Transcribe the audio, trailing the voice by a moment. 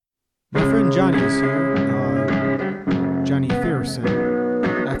My friend Johnny is here. Johnny Fearson.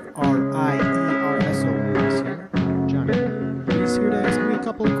 F-R-I-E-R-S-O-N is here. Johnny. He's here to ask me a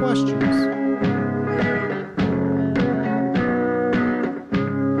couple of questions.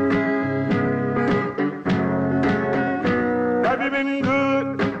 Have you been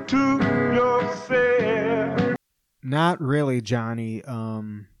good to yourself? Not really, Johnny.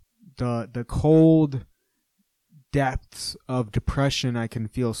 The cold depths of depression I can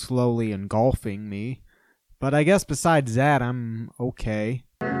feel slowly engulfing me. But I guess besides that, I'm okay.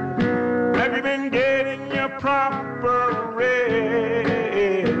 Have you been getting your proper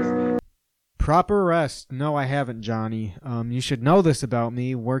rest? Proper rest? No, I haven't, Johnny. You should know this about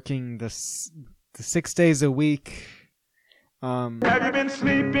me, working the 6 days a week. Have you been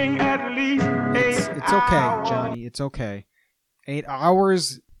sleeping at least 8 It's okay, hours? Johnny. It's okay. 8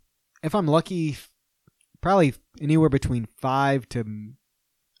 hours, if I'm lucky, probably anywhere between 5 to,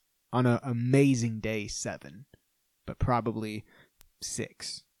 on an amazing day, 7. But probably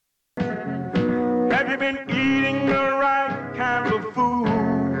 6. Have you been eating the right kind of food?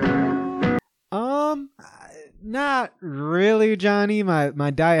 Not really, Johnny.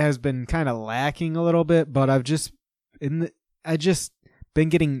 My diet has been kind of lacking a little bit, but I just been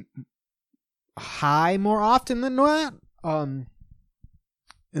getting high more often than not. And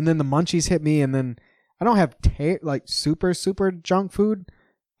then the munchies hit me, and then I don't have super junk food.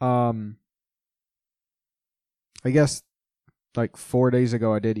 I guess like 4 days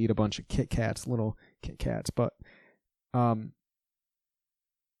ago I did eat a bunch of Kit Kats, little Kit Kats, but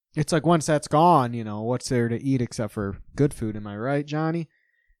it's like once that's gone, what's there to eat except for good food? Am I right, Johnny?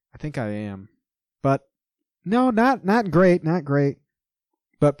 I think I am. But no, not great,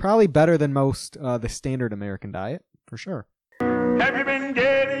 but probably better than most the standard American diet, for sure. Have you been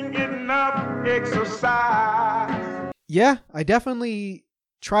getting enough exercise? Yeah, I definitely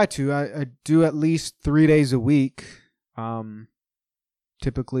try to. I do at least 3 days a week,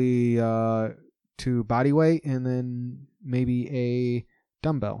 typically to body weight and then maybe a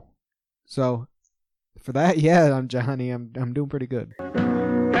dumbbell. So for that, yeah, I'm Johnny. I'm doing pretty good.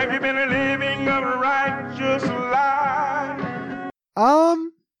 Have you been living a righteous life?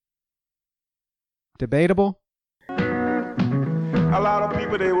 Debatable. A lot of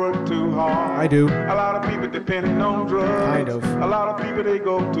people, they work too hard. I do. A lot of people depend on drugs. Kind of. A lot of people, they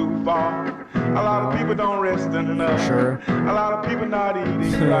go too far. A lot of people don't rest enough. For sure. A lot of people not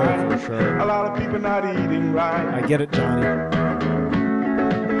eating right. For sure. A lot of people not eating right. I get it, Johnny.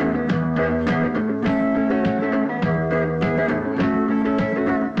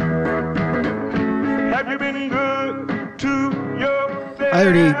 Have you been good to yourself? I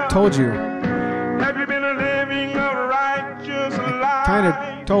already told you. Have you been living a righteous life? Kind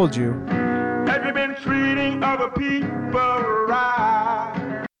of told you. Have you been treating other people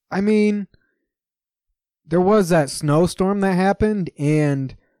right? I mean, there was that snowstorm that happened,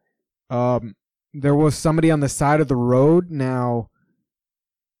 and there was somebody on the side of the road. Now,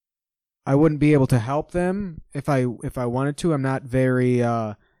 I wouldn't be able to help them if I wanted to. I'm not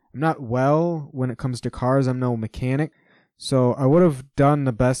I'm not well when it comes to cars. I'm no mechanic. So I would have done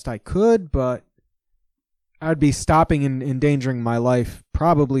the best I could, but I'd be stopping and endangering my life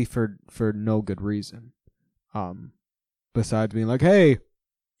probably for no good reason. Besides being like, hey,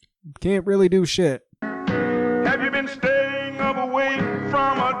 can't really do shit. Have you been staying away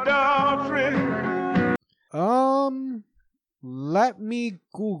from adultery? Let me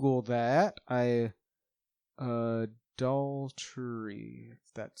Google that. Adultery.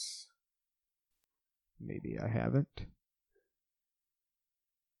 That's, maybe I haven't.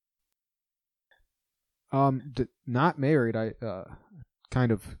 Not married. I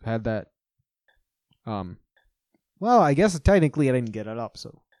kind of had that. Well, I guess technically I didn't get it up,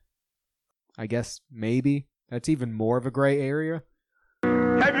 so I guess maybe that's even more of a gray area.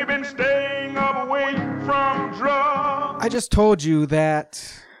 Have you been staying away from drugs? I just told you that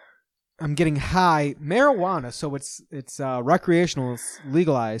I'm getting high marijuana, so it's recreational, it's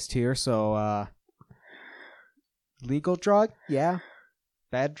legalized here, so legal drug? Yeah.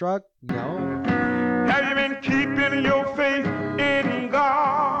 Bad drug? No. Have you been keeping your faith in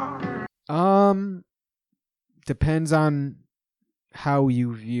God? Depends on how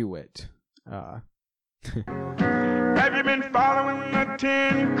you view it. Have you been following the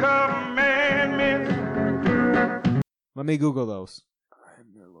 10 Commandments? Let me Google those.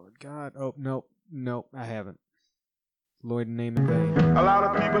 I'm your Lord God. Oh, nope, I haven't. Lord, name in vain. A lot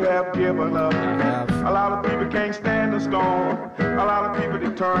of people have given up. I have. A lot of people can't stand the storm. A lot of people, they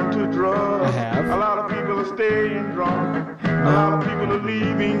turn to drugs. I have. A lot of people are staying drunk. A lot of people are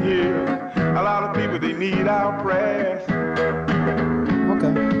leaving here. A lot of people, they need our prayers.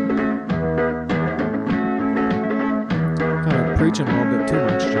 Okay. preaching a little bit too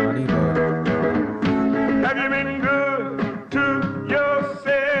much, Johnny, but Have you been good to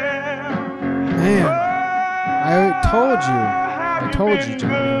yourself? man, I told you. Have I told you, been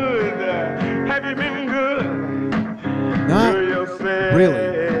Johnny. good? Have you been good Not to yourself? really.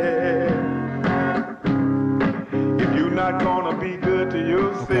 If you're not gonna be good to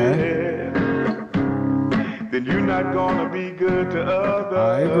yourself, then you're not gonna be good to others.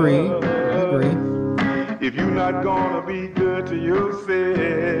 I agree. If you're not gonna be good to yourself,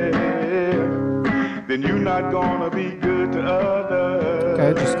 then you're not gonna be good to others.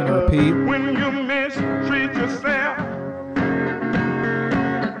 Okay, just gonna repeat. When you mistreat yourself,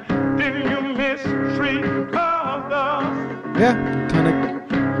 then you mistreat others. Yeah, kind of.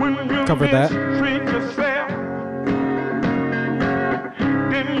 When you Covered that. mistreat yourself,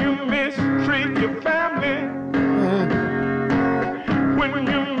 then you mistreat your family. When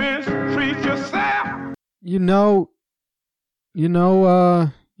you mistreat yourself, You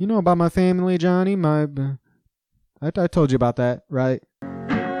know about my family, Johnny. I told you about that, right?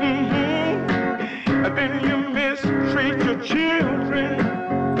 then you mistreat your children.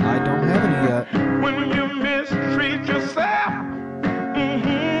 I don't have any yet. When you mistreat yourself,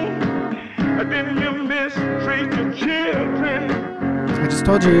 then you mistreat your children. I just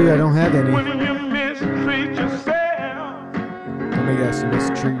told you I don't have any. When you mistreat yourself, Let me guess, you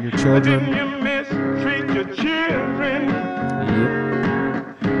mistreat your then children. you mistreat your children. Yep.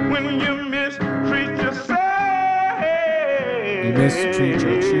 When you mistreat yourself, You mistreat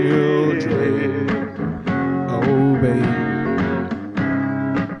your children. Oh, baby.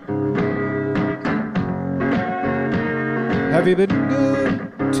 Have you been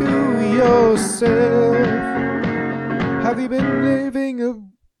good to yourself? Have you been living a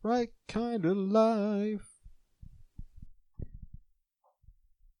right kind of life?